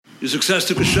Your success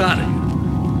took a shot at you.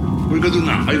 What are you gonna do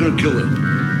now? How are you gonna kill it?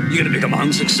 You gonna become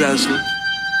unsuccessful?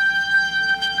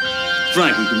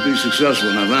 Frank, we can be successful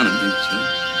and have enemies,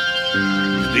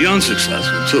 huh? Be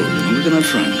unsuccessful, too. We can have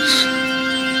friends.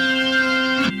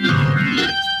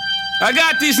 I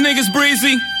got these niggas,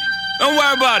 Breezy. Don't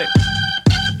worry about it.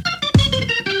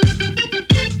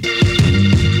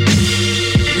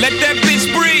 Let that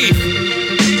bitch breathe.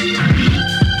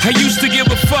 I used to give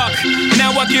a fuck,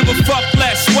 now I give a fuck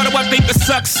less. What do I think of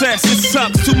success? It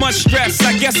sucks, too much stress.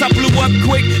 I guess I blew up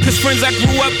quick, cause friends I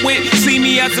grew up with see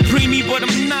me as a preemie, but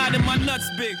I'm not and my nuts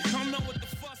big. I don't know what the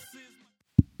fuss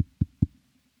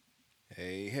is.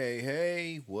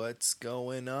 Hey, what's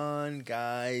going on,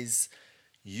 guys?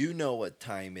 You know what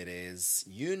time it is.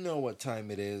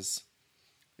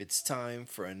 It's time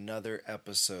for another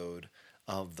episode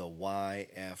of the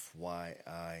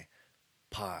YFYI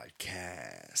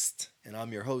podcast. And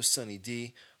I'm your host, Sonny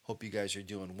D. Hope you guys are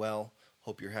doing well.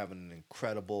 Hope you're having an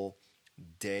incredible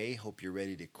day. Hope you're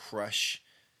ready to crush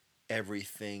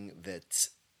everything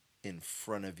that's in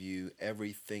front of you,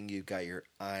 everything you got your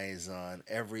eyes on,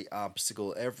 every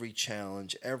obstacle, every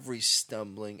challenge, every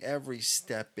stumbling, every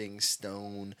stepping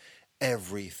stone,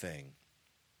 everything.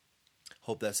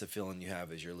 Hope that's a feeling you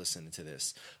have as you're listening to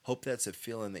this. Hope that's a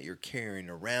feeling that you're carrying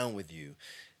around with you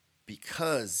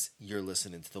because you're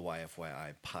listening to the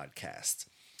YFYI podcast.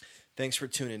 Thanks for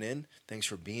tuning in. Thanks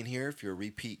for being here. If you're a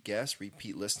repeat guest,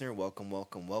 repeat listener,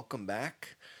 welcome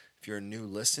back. If you're a new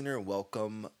listener,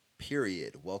 welcome,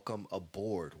 period. Welcome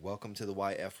aboard. Welcome to the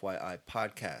YFYI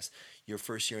podcast. Your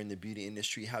first year in the beauty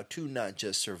industry, how to not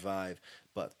just survive,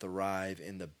 but thrive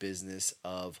in the business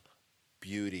of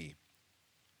beauty.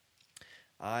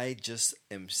 I just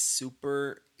am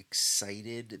super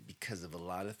excited because of a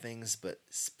lot of things, but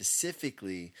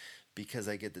specifically because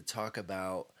I get to talk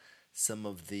about some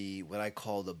of the, what I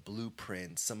call the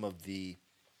blueprint, some of the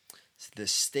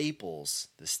staples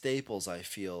I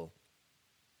feel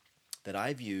that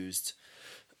I've used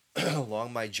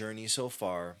along my journey so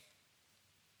far,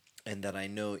 and that I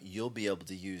know you'll be able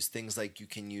to use. Things like you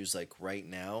can use like right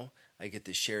now. I get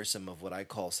to share some of what I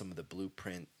call some of the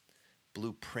blueprint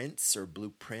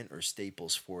or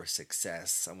staples for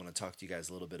success. I'm going to talk to you guys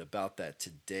a little bit about that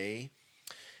today.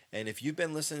 And if you've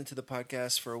been listening to the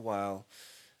podcast for a while,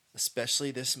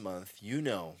 especially this month, you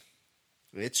know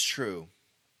it's true.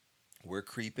 We're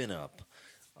creeping up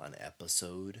on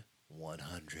episode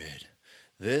 100.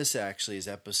 This actually is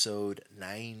episode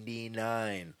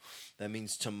 99. That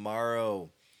means tomorrow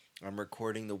I'm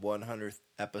recording the 100th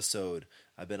episode.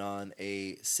 I've been on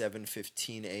a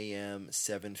 7:15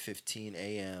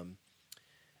 a.m.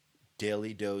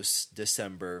 Daily Dose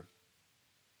December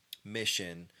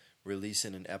mission,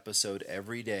 releasing an episode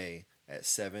every day at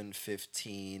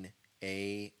 7:15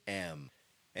 a.m.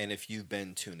 And if you've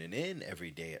been tuning in every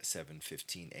day at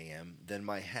 7:15 a.m., then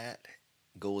my hat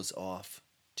goes off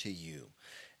to you.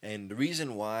 And the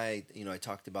reason why, I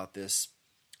talked about this,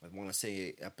 I want to say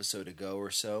an episode ago or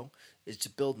so, is to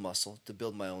build muscle, to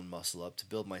build my own muscle up, to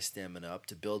build my stamina up,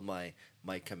 to build my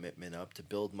commitment up, to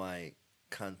build my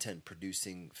content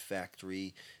producing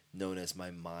factory known as my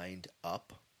mind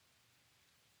up.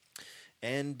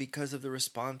 And because of the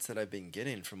response that I've been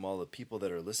getting from all the people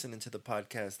that are listening to the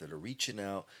podcast, that are reaching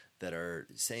out, that are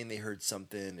saying they heard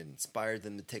something, it inspired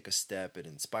them to take a step, it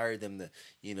inspired them to,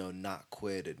 not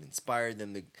quit, it inspired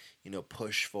them to,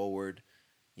 push forward,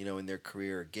 in their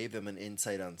career, gave them an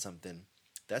insight on something.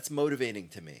 That's motivating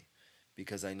to me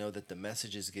because I know that the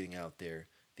message is getting out there,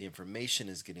 the information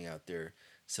is getting out there.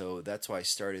 So that's why I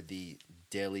started the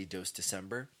Daily Dose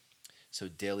December. So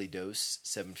Daily Dose,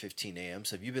 7:15 a.m.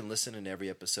 So if you've been listening to every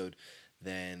episode,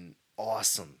 then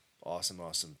awesome.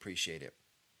 Appreciate it.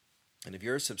 And if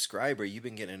you're a subscriber, you've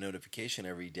been getting a notification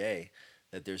every day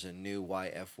that there's a new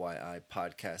YFYI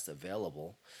podcast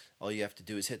available. All you have to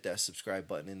do is hit that subscribe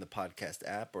button in the podcast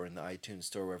app or in the iTunes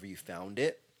store, wherever you found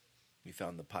it. You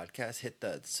found the podcast, hit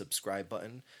the subscribe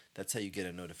button. That's how you get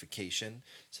a notification.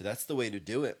 So that's the way to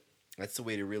do it. That's the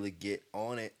way to really get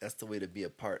on it. That's the way to be a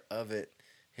part of it.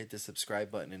 Hit the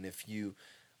subscribe button. And if you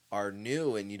are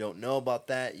new and you don't know about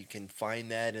that, you can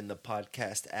find that in the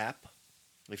podcast app.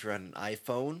 If you're on an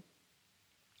iPhone,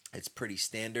 it's pretty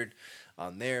standard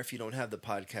on there. If you don't have the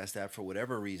podcast app for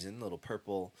whatever reason, little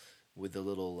purple with the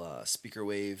little speaker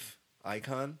wave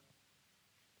icon,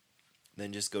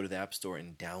 then just go to the App Store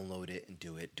and download it and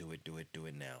do it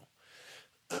now.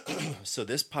 So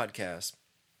this podcast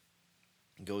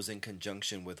goes in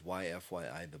conjunction with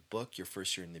YFYI, the book, Your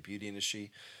First Year in the Beauty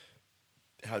Industry,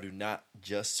 How to Not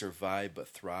Just Survive But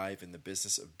Thrive in the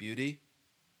Business of Beauty.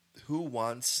 Who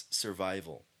wants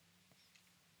survival?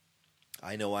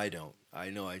 I know I don't. I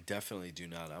know I definitely do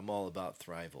not. I'm all about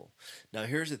thrival. Now,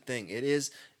 here's the thing. It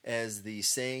is, as the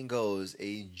saying goes,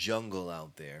 a jungle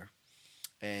out there.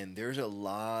 And there's a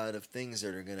lot of things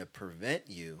that are going to prevent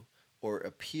you or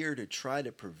appear to try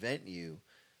to prevent you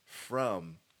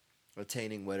from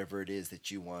attaining whatever it is that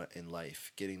you want in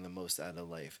life, getting the most out of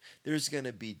life. There's going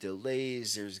to be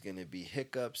delays, there's going to be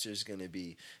hiccups, there's going to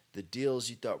be the deals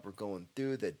you thought were going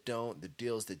through that don't, the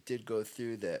deals that did go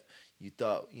through that you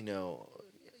thought,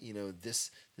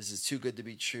 this is too good to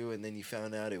be true, and then you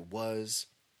found out it was.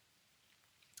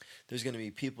 There's going to be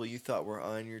people you thought were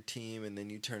on your team, and then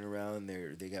you turn around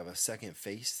and they have a second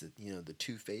face, the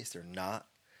two-face, they're not.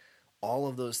 All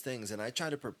of those things, and I try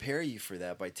to prepare you for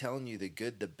that by telling you the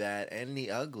good, the bad, and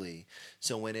the ugly,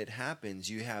 so when it happens,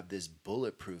 you have this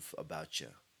bulletproof about you.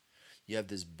 You have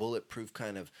this bulletproof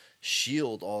kind of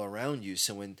shield all around you,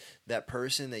 so when that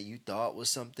person that you thought was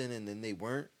something and then they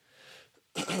weren't,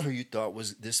 or you thought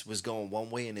this was going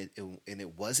one way and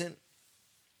it wasn't,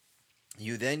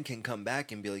 you then can come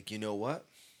back and be like, you know what?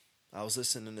 I was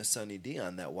listening to Sunny D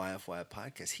on that YFY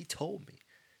podcast. He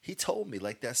told me,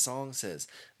 like that song says,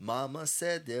 Mama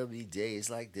said there'll be days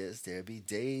like this, there'll be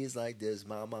days like this,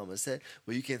 my mama said.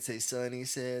 Well, you can't say Sunny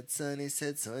said,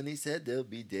 there'll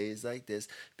be days like this,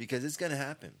 because it's going to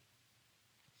happen.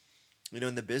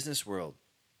 In the business world,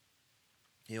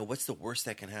 what's the worst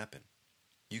that can happen?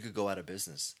 You could go out of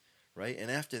business, right? And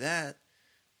after that,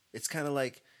 it's kind of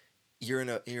like you're in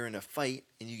a fight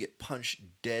and you get punched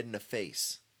dead in the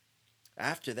face.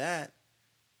 After that,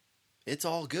 it's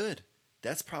all good.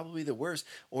 That's probably the worst.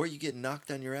 Or you get knocked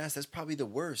on your ass. That's probably the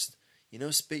worst.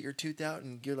 Spit your tooth out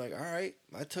and you're like, all right,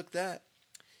 I took that.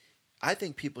 I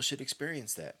think people should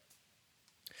experience that.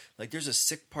 Like, there's a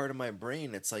sick part of my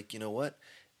brain that's like, you know what?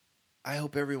 I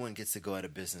hope everyone gets to go out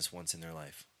of business once in their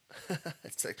life.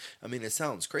 It's like, it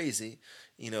sounds crazy.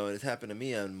 It happened to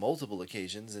me on multiple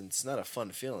occasions, and it's not a fun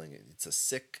feeling. It's a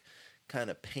sick kind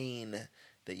of pain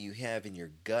that you have in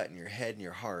your gut and your head and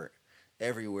your heart,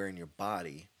 everywhere in your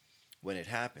body when it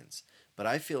happens. But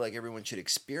I feel like everyone should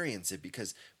experience it,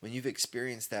 because when you've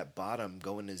experienced that bottom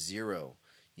going to zero,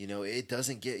 it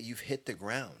doesn't you've hit the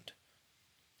ground,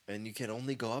 and you can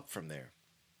only go up from there.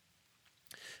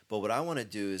 But what I want to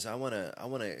do is I want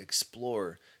to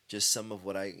explore just some of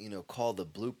what I call the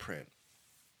blueprint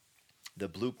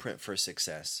for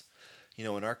success. In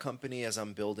our company, as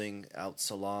I'm building out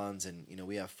salons, and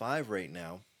we have 5 right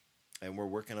now, and we're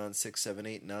working on 6, 7,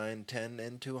 8, 9, 10,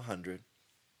 and to 100.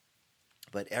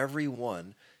 But every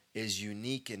one is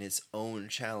unique in its own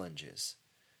challenges.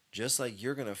 Just like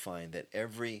you're going to find that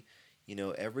every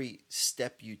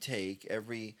step you take,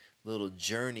 every little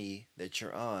journey that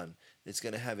you're on, it's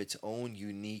going to have its own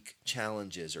unique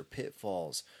challenges or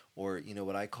pitfalls, or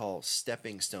what I call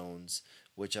stepping stones,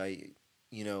 which I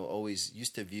always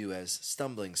used to view as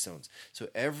stumbling stones. So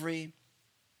every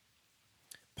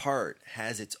part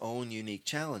has its own unique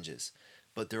challenges,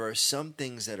 but there are some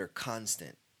things that are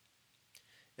constant.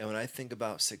 And when I think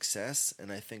about success,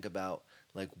 and I think about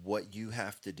like what you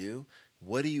have to do,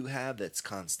 what do you have that's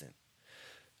constant?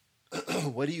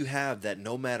 What do you have that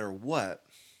no matter what,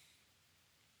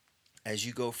 as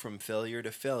you go from failure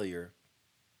to failure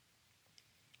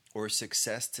or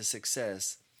success to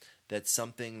success, that's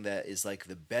something that is like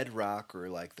the bedrock or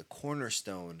like the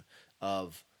cornerstone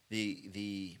of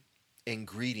the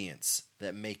ingredients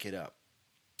that make it up?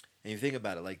 And you think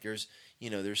about it, like there's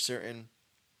certain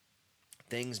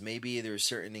things, maybe there's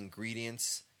certain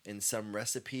ingredients in some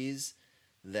recipes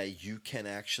that you can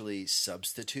actually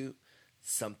substitute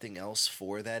something else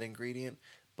for that ingredient,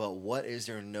 but what is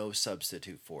there no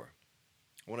substitute for?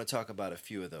 I want to talk about a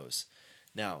few of those.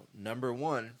 Now, number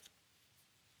one,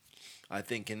 I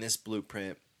think in this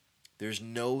blueprint, there's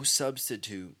no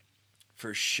substitute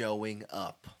for showing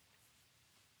up.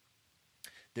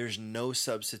 There's no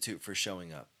substitute for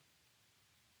showing up.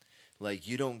 Like,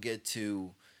 you don't get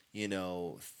to,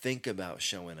 think about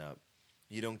showing up.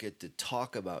 You don't get to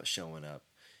talk about showing up.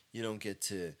 You don't get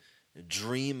to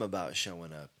dream about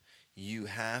showing up. You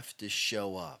have to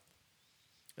show up.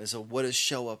 And so what does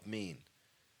show up mean?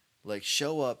 Like,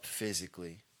 show up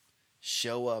physically,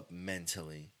 show up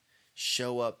mentally,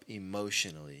 show up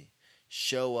emotionally,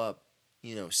 show up,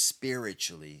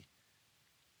 spiritually.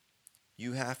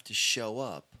 You have to show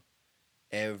up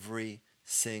every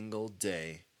single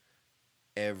day,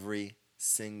 every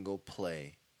single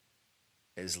play,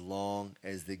 as long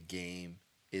as the game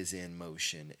is in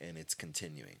motion and it's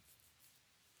continuing.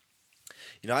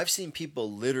 I've seen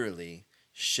people literally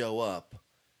show up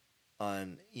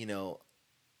on,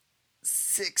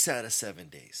 6 out of 7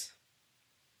 days,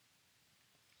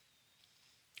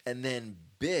 and then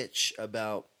bitch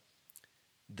about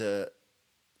the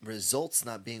results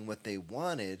not being what they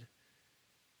wanted,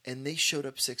 and they showed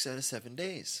up 6 out of 7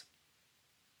 days.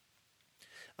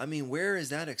 I mean, where is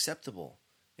that acceptable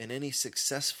in any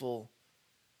successful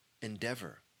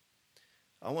endeavor?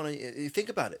 I want to think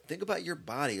about it. Think about your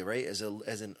body, right, as a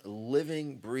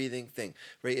living, breathing thing,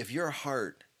 right? If your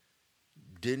heart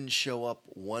didn't show up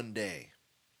one day,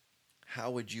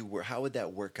 how would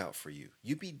that work out for you?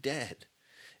 You'd be dead.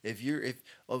 If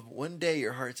of one day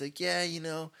your heart's like, yeah,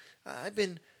 I've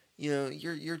been,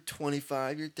 you're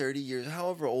 25, you're 30 years,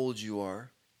 however old you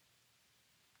are,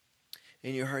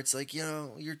 and your heart's like,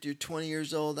 you're 20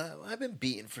 years old. I've been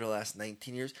beaten for the last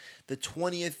 19 years. The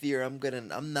 20th year,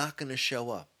 I'm not gonna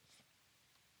show up.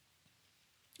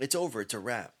 It's over. It's a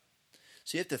wrap.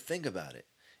 So you have to think about it.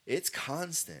 It's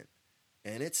constant,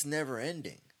 and it's never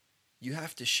ending. You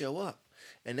have to show up,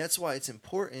 and that's why it's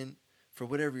important for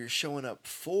whatever you're showing up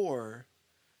for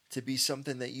to be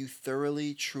something that you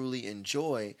thoroughly, truly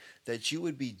enjoy, that you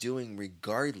would be doing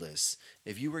regardless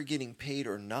if you were getting paid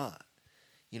or not.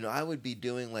 I would be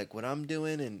doing like what I'm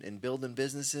doing and building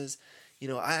businesses.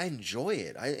 I enjoy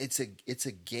it. It's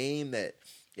a game that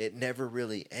it never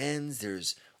really ends.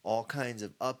 There's all kinds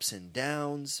of ups and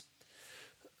downs.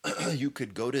 You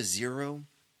could go to zero.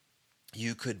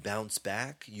 You could bounce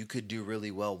back. You could do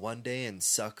really well one day and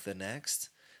suck the next.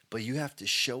 But you have to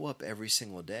show up every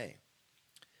single day.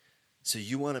 So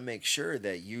you want to make sure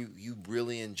that you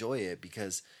really enjoy it,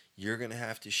 because you're going to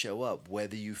have to show up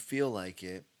whether you feel like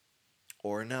it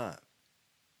or not.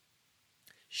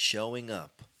 Showing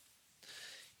up.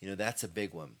 That's a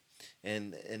big one.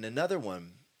 And another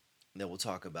one that we'll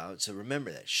talk about, so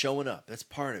remember that. Showing up, that's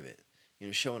part of it.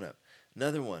 Showing up.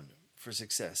 Another one for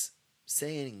success,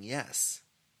 saying yes.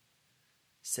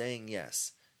 Saying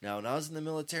yes. Now, when I was in the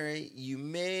military, you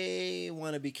may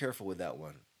want to be careful with that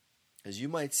one, because you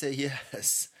might say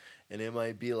yes, and it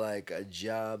might be like a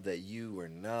job that you were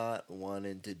not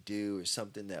wanting to do, or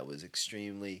something that was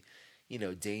extremely,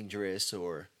 dangerous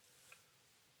or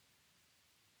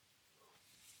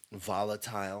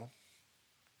volatile.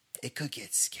 It could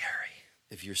get scary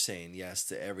if you're saying yes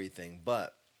to everything,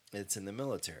 but it's in the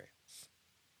military.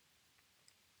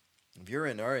 If you're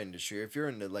in our industry, if you're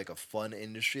in like a fun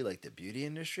industry like the beauty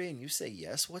industry, and you say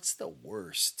yes, what's the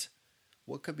worst?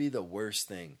 What could be the worst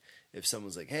thing if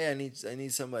someone's like, hey, I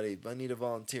need somebody, I need a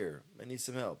volunteer, I need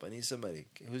some help, I need somebody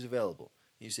who's available.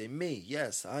 You say, me,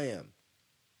 yes, I am.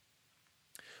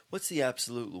 What's the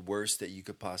absolute worst that you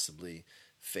could possibly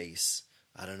face?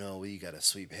 I don't know. You got to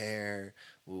sweep hair.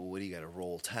 What do you got to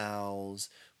roll towels?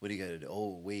 What do you got to do?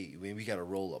 Oh, wait, we got to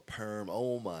roll a perm.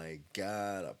 Oh my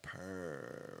God, a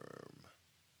perm.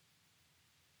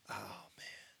 Oh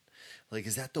man, like,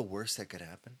 is that the worst that could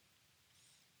happen?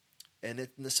 And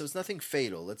so it's nothing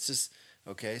fatal.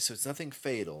 Okay. So it's nothing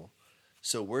fatal.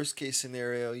 So worst case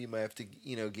scenario, you might have to,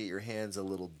 get your hands a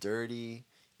little dirty.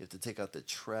 You have to take out the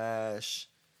trash.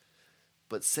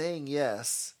 But saying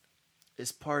yes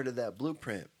is part of that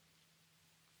blueprint.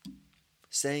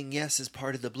 Saying yes is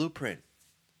part of the blueprint.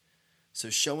 So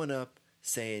showing up,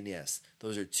 saying yes.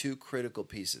 Those are two critical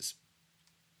pieces.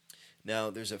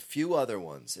 Now, there's a few other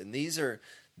ones, and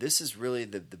this is really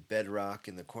the bedrock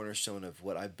and the cornerstone of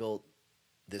what I built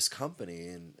this company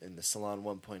in the Salon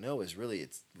 1.0 is really,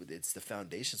 it's the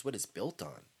foundation. It's what it's built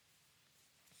on.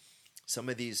 Some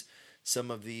of these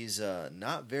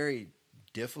not very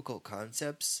difficult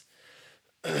concepts,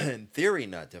 in theory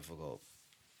not difficult,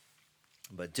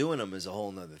 but doing them is a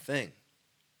whole nother thing.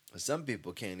 Some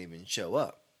people can't even show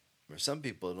up, or some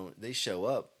people they show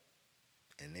up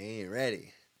and they ain't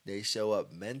ready. They show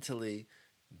up mentally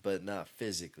but not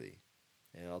physically.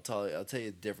 And I'll tell you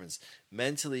the difference.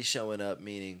 Mentally showing up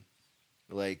meaning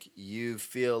like you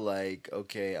feel like,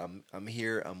 okay, I'm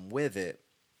here, I'm with it,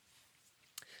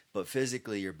 but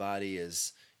physically your body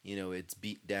is, it's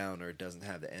beat down, or it doesn't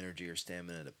have the energy or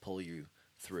stamina to pull you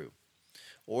through.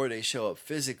 Or they show up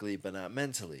physically but not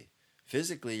mentally.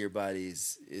 Physically your body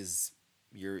is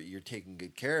you're taking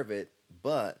good care of it,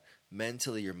 but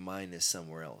mentally your mind is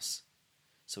somewhere else.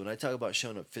 So when I talk about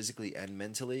showing up physically and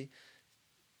mentally,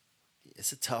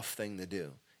 it's a tough thing to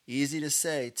do. Easy to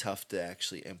say, tough to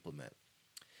actually implement.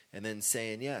 And then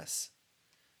saying yes.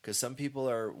 Because some people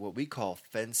are what we call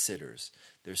fence sitters.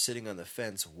 They're sitting on the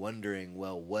fence wondering,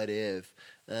 well, what if?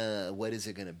 What is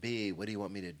it going to be? What do you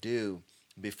want me to do?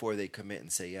 Before they commit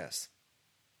and say yes.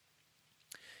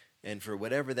 And for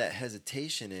whatever that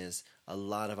hesitation is, a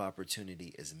lot of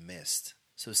opportunity is missed.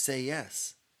 So say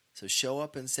yes. So show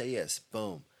up and say yes.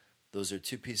 Boom. Those are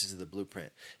two pieces of the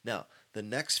blueprint. Now, the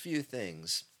next few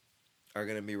things are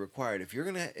going to be required. If you're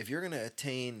going to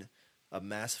attain a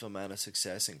massive amount of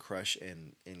success and crush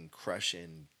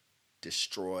and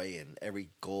destroy and every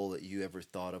goal that you ever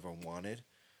thought of or wanted,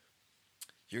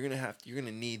 you're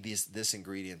gonna need this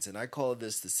ingredients. And I call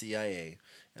this the CIA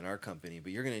in our company,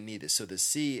 but you're gonna need this. So the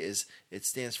C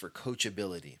stands for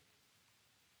coachability.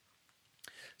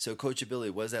 So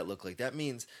coachability, what does that look like? That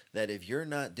means that if you're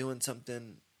not doing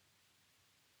something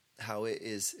how it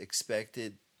is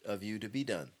expected of you to be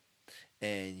done,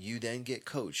 and you then get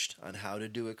coached on how to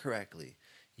do it correctly,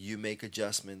 you make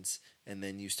adjustments, and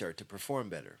then you start to perform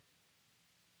better.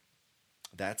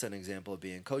 That's an example of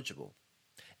being coachable.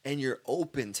 And you're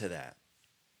open to that.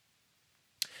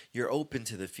 You're open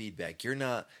to the feedback. You're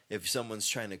not, if someone's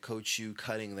trying to coach you,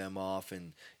 cutting them off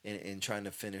and trying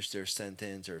to finish their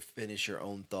sentence or finish your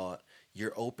own thought.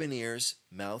 You're open ears,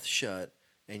 mouth shut,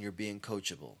 and you're being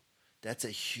coachable. That's a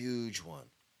huge one.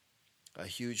 A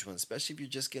huge one, especially if you're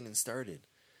just getting started.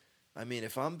 I mean,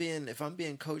 if I'm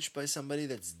being coached by somebody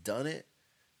that's done it,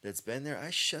 that's been there, I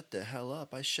shut the hell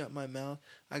up. I shut my mouth.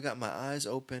 I got my eyes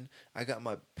open. I got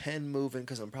my pen moving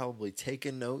because I'm probably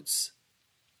taking notes,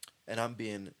 and I'm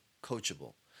being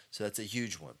coachable. So that's a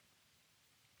huge one.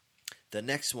 The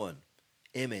next one,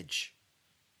 image.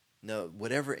 Now,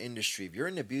 whatever industry, if you're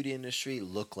in the beauty industry,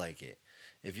 look like it.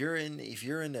 If you're in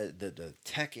the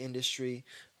tech industry,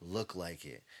 look like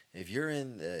it. If you're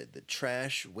in the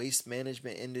trash waste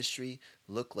management industry,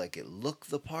 look like it. Look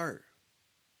the part.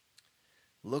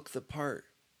 Look the part.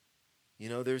 You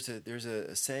know, there's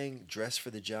a saying, dress for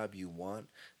the job you want,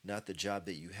 not the job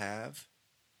that you have.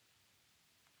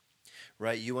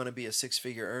 Right? You want to be a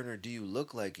six-figure earner, do you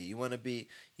look like it? You want to be,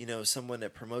 someone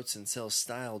that promotes and sells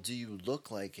style, do you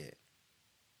look like it?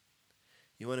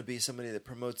 You want to be somebody that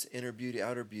promotes inner beauty,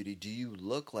 outer beauty, do you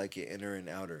look like it, inner and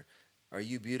outer? Are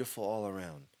you beautiful all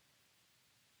around?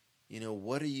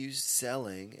 What are you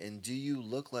selling, and do you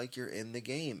look like you're in the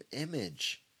game?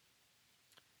 Image.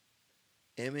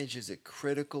 Image is a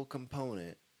critical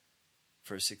component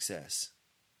for success.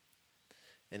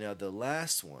 And now the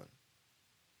last one,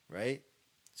 right?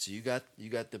 So you got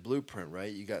the blueprint,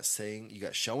 right? You got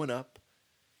showing up,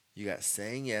 you got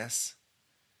saying yes.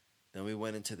 Then we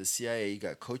went into the CIA, you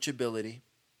got coachability,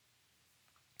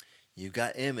 you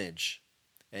got image,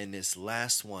 and this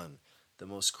last one, the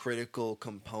most critical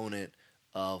component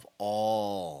of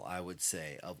all, I would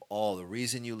say, the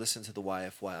reason you listen to the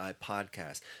YFYI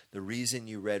podcast, the reason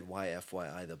you read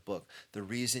YFYI the book, the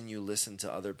reason you listen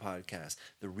to other podcasts,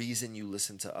 the reason you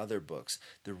listen to other books,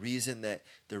 the reason that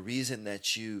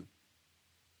you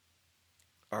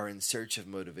are in search of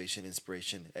motivation,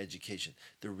 inspiration, education,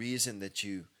 the reason that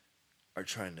you are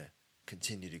trying to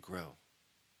continue to grow,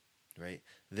 right?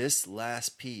 This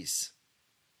last piece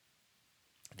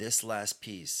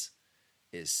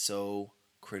is so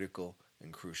critical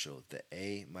and crucial. The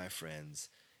A, my friends,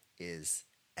 is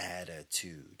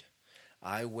attitude.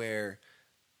 I wear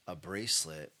a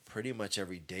bracelet pretty much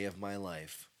every day of my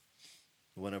life,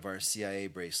 one of our CIA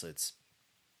bracelets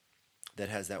that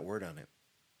has that word on it.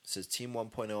 It says Team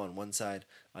 1.0 on one side,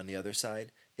 on the other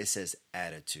side, it says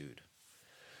attitude.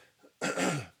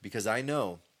 Because I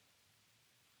know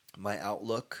my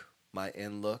outlook, my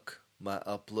in look, my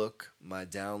up look, my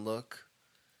down look,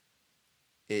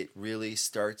 it really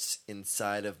starts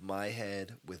inside of my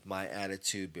head with my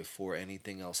attitude before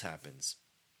anything else happens.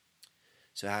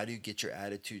 So how do you get your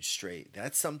attitude straight?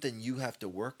 That's something you have to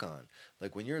work on.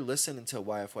 Like when you're listening to a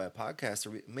YFY podcast,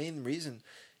 the main reason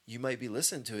you might be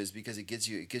listening to it is because it gives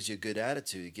you a good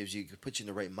attitude. It puts you in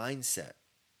the right mindset,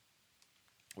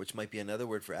 which might be another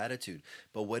word for attitude.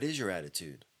 But what is your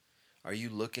attitude? Are you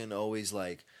looking always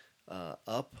like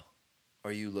up?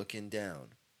 Are you looking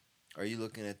down? Are you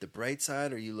looking at the bright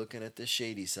side or are you looking at the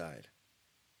shady side?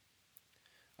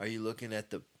 Are you looking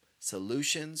at the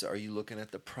solutions or are you looking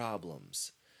at the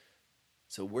problems?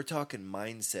 So we're talking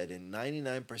mindset, and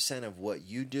 99% of what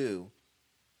you do,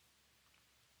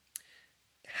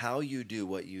 how you do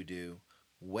what you do,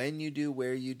 when you do,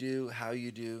 where you do, how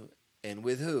you do, and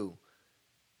with who,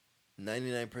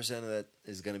 99% of that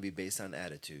is going to be based on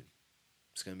attitude.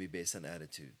 It's going to be based on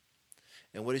attitude.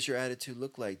 And what does your attitude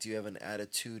look like? Do you have an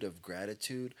attitude of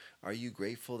gratitude? Are you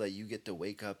grateful that you get to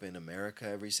wake up in America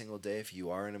every single day if you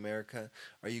are in America?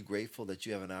 Are you grateful that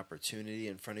you have an opportunity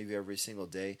in front of you every single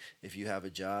day? If you have a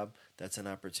job, that's an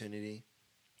opportunity.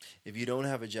 If you don't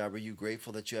have a job, are you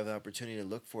grateful that you have the opportunity to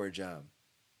look for a job?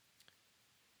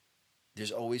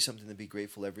 There's always something to be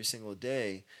grateful every single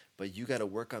day, but you got to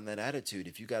work on that attitude.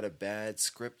 If you got a bad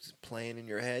script playing in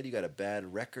your head, you got a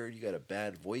bad record, you got a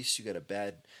bad voice, you got a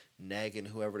bad nagging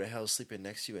whoever the hell's sleeping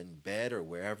next to you in bed or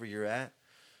wherever you're at,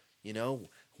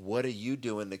 what are you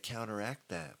doing to counteract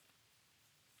that?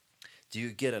 Do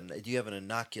you have an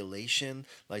inoculation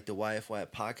like the YFY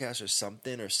podcast or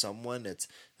something or someone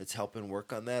that's helping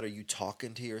work on that? Are you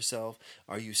talking to yourself?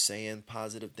 Are you saying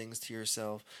positive things to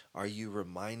yourself? Are you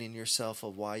reminding yourself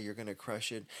of why you're going to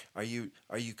crush it? Are you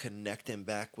connecting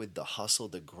back with the hustle,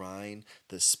 the grind,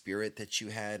 the spirit that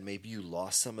you had? Maybe you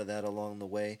lost some of that along the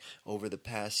way over the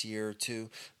past year or two,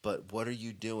 but what are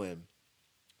you doing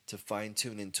to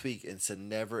fine-tune and tweak? It's a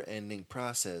never-ending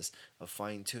process of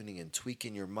fine-tuning and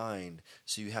tweaking your mind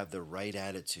so you have the right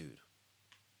attitude.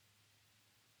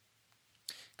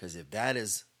 Because if that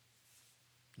is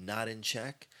not in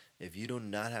check, if you do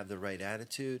not have the right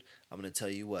attitude, I'm going to tell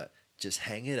you what, just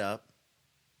hang it up,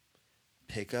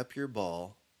 pick up your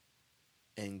ball,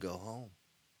 and go home.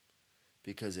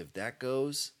 Because if that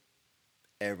goes,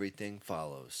 everything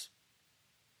follows.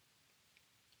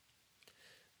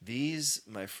 These,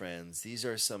 my friends, these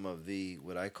are some of the,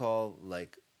 what I call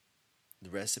like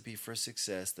the recipe for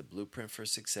success, the blueprint for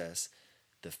success,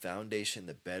 the foundation,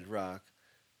 the bedrock,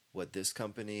 what this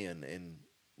company and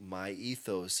my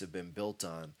ethos have been built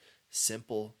on.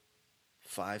 Simple,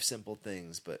 5 simple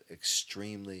things, but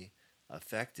extremely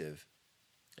effective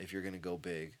if you're going to go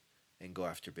big and go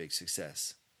after big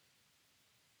success.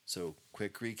 So,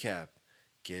 quick recap.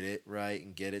 Get it right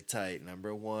and get it tight.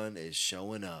 Number 1 is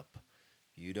showing up.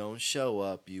 You don't show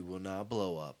up, you will not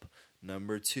blow up.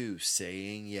 Number 2,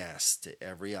 saying yes to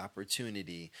every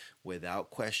opportunity without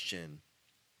question.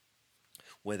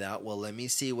 Without, well, let me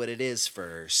see what it is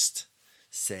first.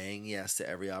 Saying yes to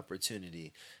every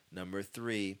opportunity. Number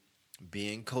 3,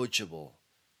 being coachable.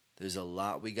 There's a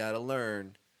lot we got to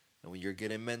learn. And when you're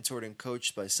getting mentored and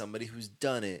coached by somebody who's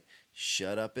done it,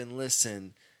 shut up and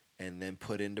listen and then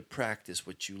put into practice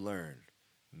what you learn.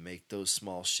 Make those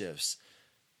small shifts.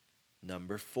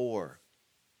 Number 4,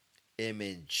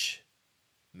 image.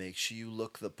 Make sure you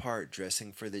look the part,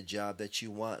 dressing for the job that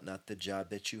you want, not the job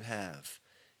that you have.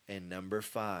 And number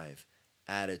 5,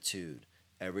 attitude.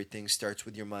 Everything starts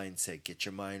with your mindset. Get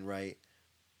your mind right.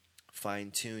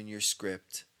 Fine-tune your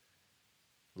script.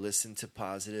 Listen to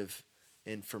positive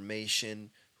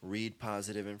information. Read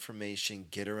positive information.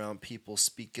 Get around people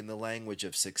speaking the language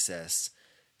of success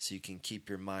so you can keep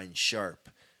your mind sharp.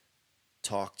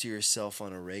 Talk to yourself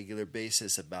on a regular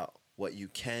basis about what you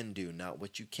can do, not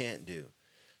what you can't do.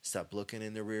 Stop looking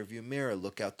in the rearview mirror.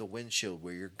 Look out the windshield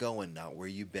where you're going, not where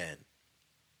you've been.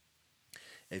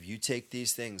 If you take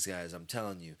these things, guys, I'm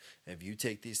telling you, if you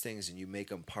take these things and you make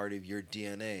them part of your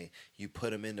DNA, you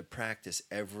put them into practice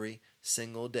every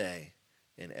single day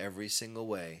in every single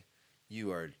way,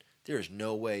 there's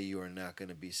no way you are not going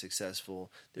to be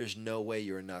successful. There's no way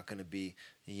you are not going to be,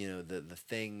 the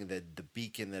thing, the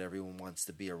beacon that everyone wants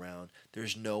to be around.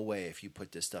 There's no way if you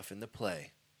put this stuff into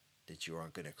play that you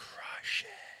aren't going to crush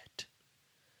it.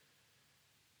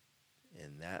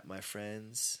 And that, my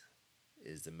friends,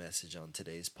 is the message on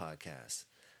today's podcast.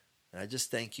 And I just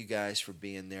thank you guys for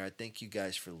being there. I thank you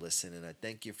guys for listening. I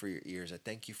thank you for your ears. I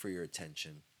thank you for your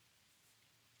attention.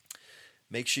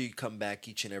 Make sure you come back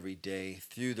each and every day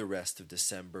through the rest of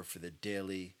December for the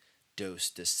Daily Dose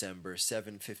December,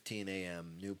 7:15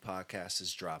 a.m. New podcast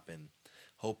is dropping.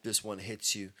 Hope this one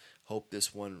hits you. Hope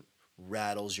this one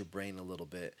rattles your brain a little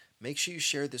bit. Make sure you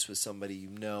share this with somebody you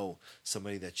know,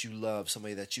 somebody that you love,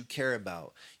 somebody that you care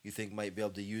about, you think might be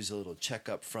able to use a little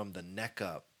checkup from the neck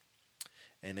up.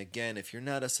 And again, if you're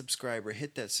not a subscriber,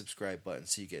 hit that subscribe button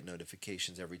so you get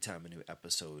notifications every time a new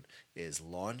episode is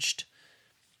launched.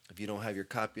 If you don't have your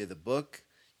copy of the book,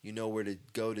 you know where to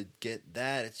go to get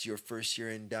that. It's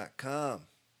yourfirstyearin.com.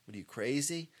 What are you,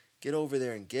 crazy? Get over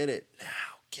there and get it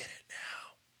now. Get it now.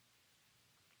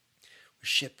 We're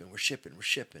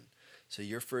shipping. So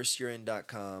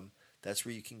yourfirstyearin.com. That's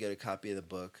where you can get a copy of the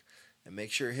book. And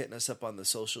make sure you're hitting us up on the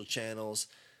social channels.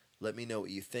 Let me know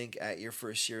what you think at Your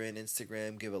First Year In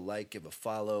Instagram. Give a like, give a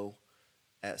follow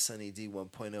at SunnyD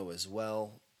 1.0 as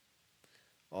well.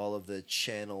 All of the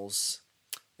channels.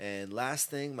 And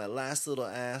last thing, my last little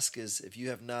ask is if you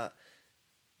have not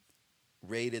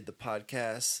rated the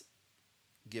podcast,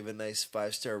 give a nice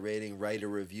 5-star rating, write a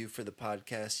review for the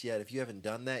podcast yet. If you haven't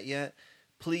done that yet,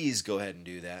 please go ahead and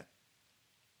do that.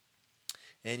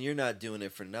 And you're not doing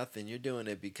it for nothing. You're doing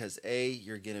it because A,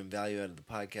 you're getting value out of the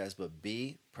podcast, but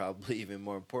B, probably even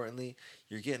more importantly,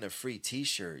 you're getting a free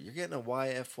t-shirt. You're getting a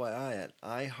YFYI at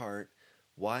iHeart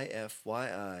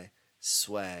YFYI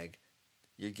swag.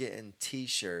 You're getting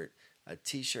a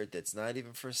t-shirt that's not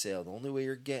even for sale. The only way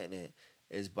you're getting it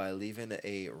is by leaving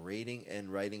a rating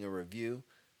and writing a review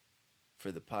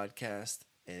for the podcast.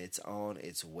 And it's on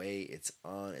its way. It's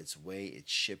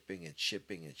shipping.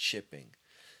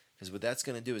 Because what that's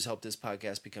going to do is help this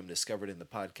podcast become discovered in the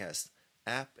podcast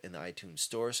app in the iTunes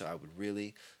store. So I would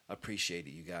really appreciate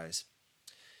it, you guys.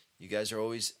 You guys are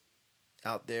always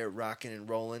out there rocking and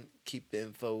rolling. Keep the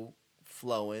info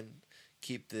flowing.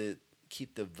 Keep the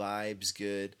vibes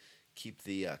good. Keep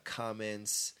the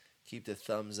comments. Keep the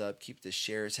thumbs up. Keep the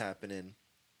shares happening.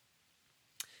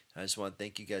 I just want to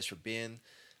thank you guys for being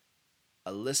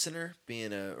a listener,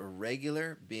 being a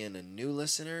regular, being a new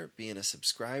listener, being a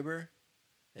subscriber,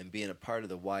 and being a part of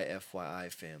the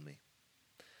YFYI family.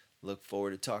 Look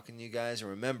forward to talking to you guys. And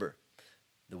remember,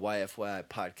 the YFYI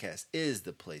podcast is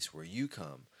the place where you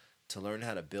come to learn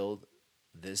how to build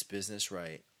this business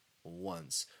right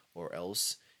once, or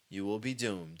else you will be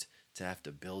doomed to have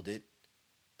to build it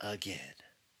again.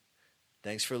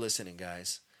 Thanks for listening,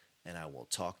 guys, and I will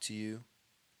talk to you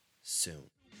soon.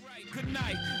 Good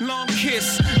night, long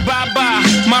kiss,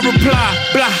 bye-bye, my reply,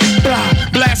 blah,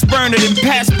 blah, blast burner, then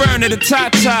pass burner to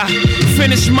ta-ta,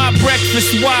 finish my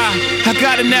breakfast, why? I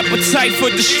got an appetite for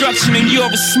destruction and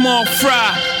you're a small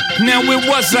fry. Now where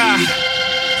was I?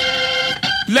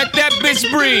 Let that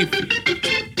bitch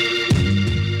breathe.